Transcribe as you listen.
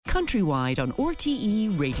Countrywide on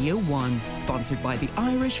RTE Radio 1. Sponsored by the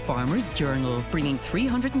Irish Farmers Journal. Bringing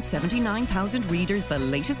 379,000 readers the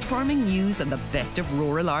latest farming news and the best of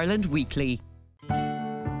rural Ireland weekly.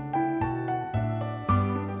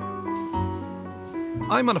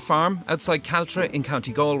 I'm on a farm outside Caltra in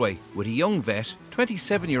County Galway with a young vet,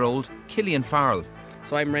 27-year-old Cillian Farrell.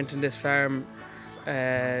 So I'm renting this farm.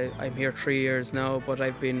 I'm here 3 years now, but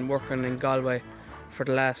I've been working in Galway for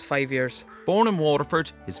the last 5 years. Born in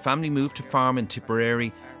Waterford, his family moved to farm in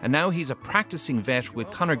Tipperary, and now he's a practising vet with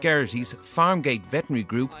Conor Geraghty's Farmgate Veterinary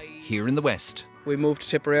Group here in the West. We moved to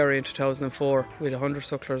Tipperary in 2004 with 100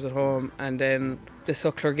 sucklers at home, and then the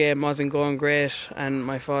suckler game wasn't going great, and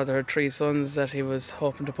my father had 3 sons that he was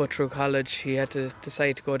hoping to put through college. He had to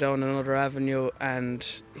decide to go down another avenue, and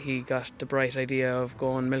he got the bright idea of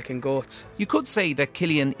going milking goats. You could say that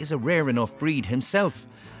Cillian is a rare enough breed himself,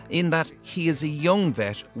 in that he is a young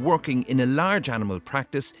vet working in a large animal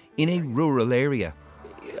practice in a rural area.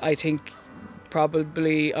 I think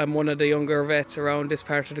probably I'm one of the younger vets around this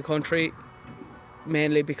part of the country,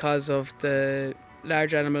 mainly because of the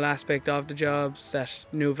large animal aspect of the jobs, that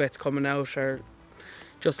new vets coming out are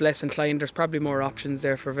just less inclined. There's probably more options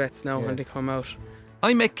there for vets now when they come out.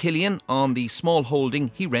 I met Cillian on the small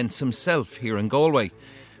holding he rents himself here in Galway.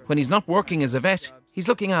 When he's not working as a vet, he's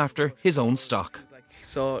looking after his own stock.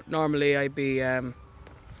 So normally I'd be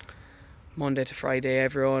Monday to Friday,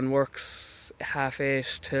 everyone works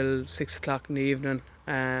 8:30 till 6 o'clock in the evening.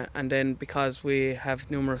 And then because we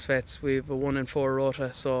have numerous vets, we have a 1 in 4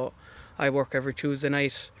 rota, so I work every Tuesday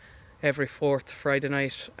night, every 4th Friday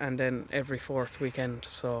night, and then every 4th weekend.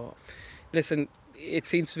 So listen, it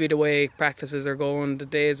seems to be the way practices are going. The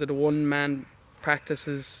days of the one-man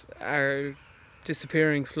practices are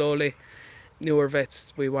disappearing slowly. Newer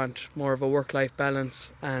vets, we want more of a work-life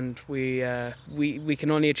balance, and we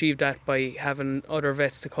can only achieve that by having other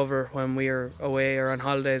vets to cover when we are away or on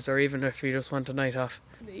holidays, or even if we just want a night off.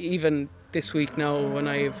 Even this week now, when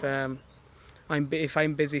if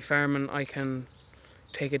I'm busy farming, I can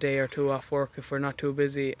take a day or 2 off work if we're not too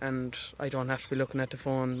busy, and I don't have to be looking at the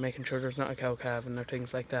phone making sure there's not a cow calving or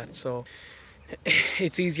things like that. So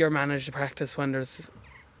it's easier managed to practice when there's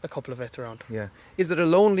a couple of vets around. Yeah. Is it a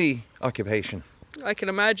lonely occupation? I can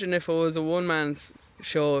imagine if it was a one-man's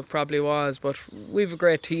show, it probably was, but we've a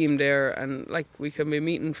great team there, and like we can be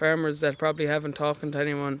meeting farmers that probably haven't talking to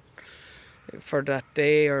anyone for that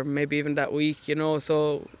day or maybe even that week, you know,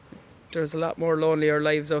 so there's a lot more lonelier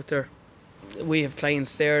lives out there. We have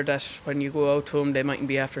clients there that when you go out to them, they mightn't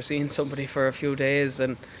be after seeing somebody for a few days,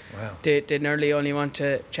 and they nearly only want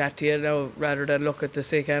to chat to you now rather than look at the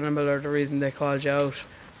sick animal or the reason they called you out.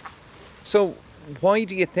 So why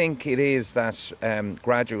do you think it is that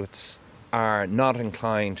graduates are not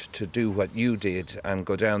inclined to do what you did and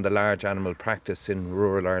go down the large animal practice in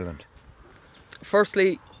rural Ireland?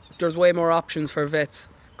 Firstly, there's way more options for vets.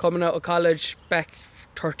 Coming out of college back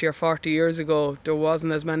 30 or 40 years ago, there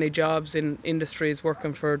wasn't as many jobs in industries,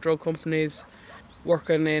 working for drug companies,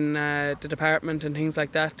 working in the department and things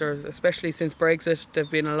like that. Especially since Brexit, there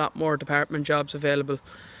have been a lot more department jobs available.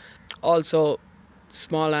 Also,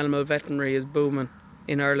 small animal veterinary is booming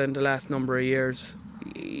in Ireland the last number of years.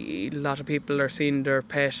 A lot of people are seeing their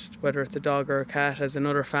pet, whether it's a dog or a cat, as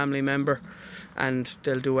another family member, and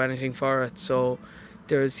they'll do anything for it. So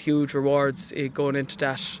there's huge rewards going into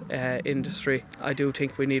that industry. I do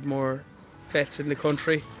think we need more vets in the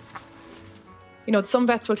country. You know, some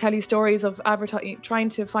vets will tell you stories of trying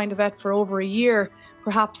to find a vet for over a year,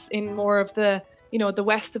 perhaps in more of the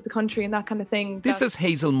west of the country and that kind of thing. This is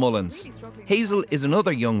Hazel Mullins. Hazel is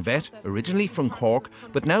another young vet, originally from Cork,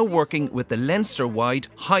 but now working with the Leinster-wide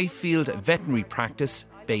Highfield Veterinary Practice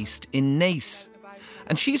based in Naas.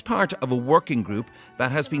 And she's part of a working group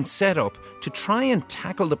that has been set up to try and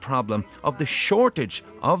tackle the problem of the shortage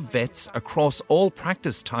of vets across all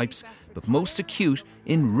practice types, but most acute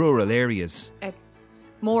in rural areas. It's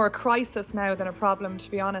more a crisis now than a problem,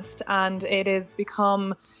 to be honest, and it has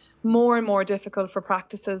become more and more difficult for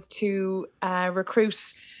practices to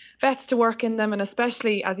recruit vets to work in them, and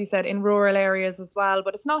especially, as you said, in rural areas as well.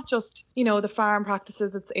 But it's not just, the farm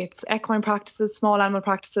practices, it's equine practices, small animal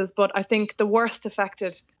practices, but I think the worst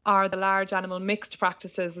affected are the large animal mixed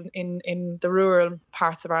practices in the rural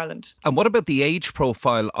parts of Ireland. And what about the age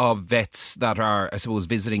profile of vets that are, I suppose,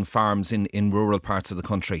 visiting farms in rural parts of the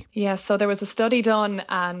country? Yeah, so there was a study done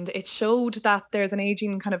and it showed that there's an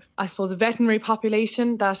ageing kind of, I suppose, veterinary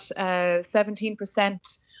population, that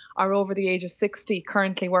 17% are over the age of 60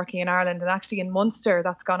 currently working in Ireland. And actually in Munster,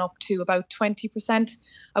 that's gone up to about 20%.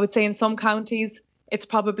 I would say in some counties, it's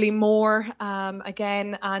probably more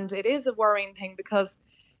again. And it is a worrying thing because,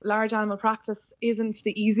 large animal practice isn't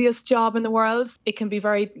the easiest job in the world. It can be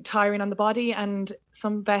very tiring on the body, and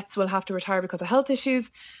some vets will have to retire because of health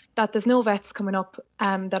issues, that there's no vets coming up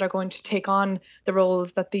that are going to take on the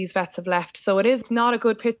roles that these vets have left. So it's not a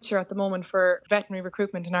good picture at the moment for veterinary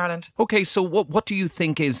recruitment in Ireland. Okay, so what do you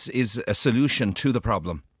think is a solution to the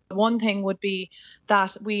problem? One thing would be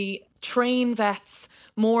that we train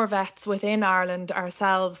more vets within Ireland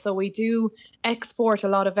ourselves. So we do export a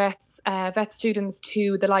lot of vet students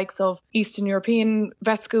to the likes of Eastern European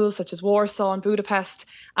vet schools such as Warsaw and Budapest.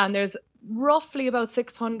 And there's roughly about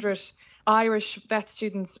 600 Irish vet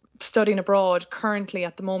students studying abroad currently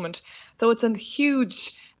at the moment. So it's a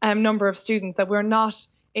huge number of students that we're not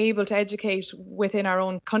able to educate within our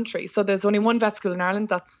own country. So there's only one vet school in Ireland,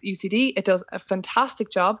 that's UCD. It does a fantastic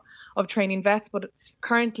job of training vets, but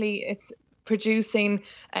currently it's producing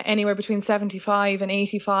anywhere between 75 and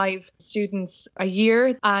 85 students a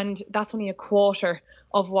year, and that's only a quarter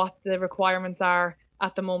of what the requirements are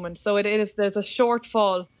at the moment. So there's a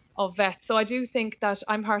shortfall of vets. So I do think that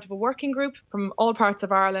I'm part of a working group from all parts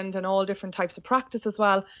of Ireland and all different types of practice as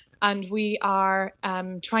well. And we are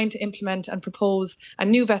trying to implement and propose a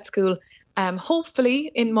new vet school,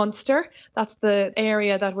 hopefully in Munster. That's the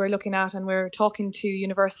area that we're looking at, and we're talking to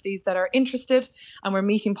universities that are interested, and we're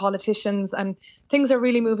meeting politicians, and things are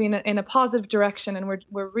really moving in a positive direction, and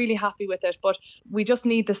we're really happy with it. But we just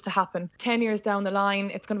need this to happen. 10 years down the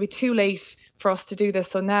line, it's going to be too late for us to do this.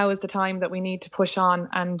 So now is the time that we need to push on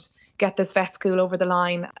and get this vet school over the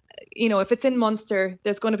line. You know, if it's in Munster,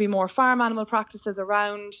 there's going to be more farm animal practices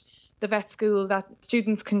around the vet school that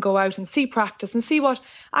students can go out and see practice and see what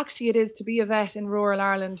actually it is to be a vet in rural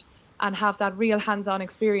Ireland and have that real hands-on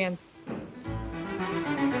experience.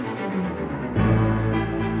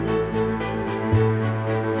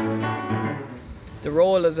 The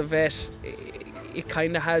role as a vet, it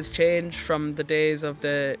kind of has changed from the days of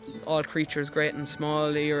the all creatures great and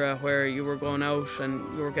small era, where you were going out and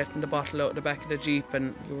you were getting the bottle out the back of the Jeep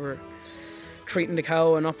and you were treating the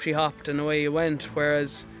cow and up she hopped and away you went.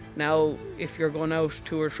 Whereas now, if you're going out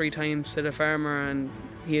 2 or 3 times to the farmer and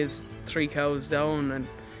he has 3 cows down, and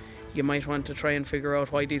you might want to try and figure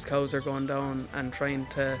out why these cows are going down and trying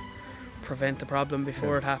to prevent the problem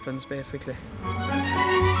before it happens, basically.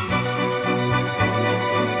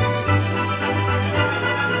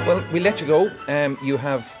 Well, we'll let you go. You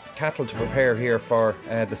have cattle to prepare here for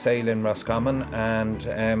the sale in Roscommon, and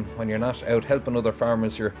when you're not out helping other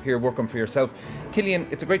farmers, you're here working for yourself.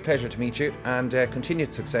 Cillian, it's a great pleasure to meet you, and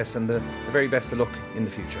continued success and the very best of luck in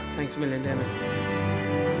the future. Thanks a million, Damon.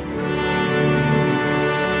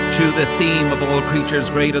 To the theme of all creatures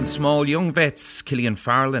great and small, young vets Cillian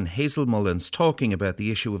Farrell and Hazel Mullins talking about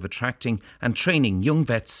the issue of attracting and training young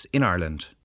vets in Ireland.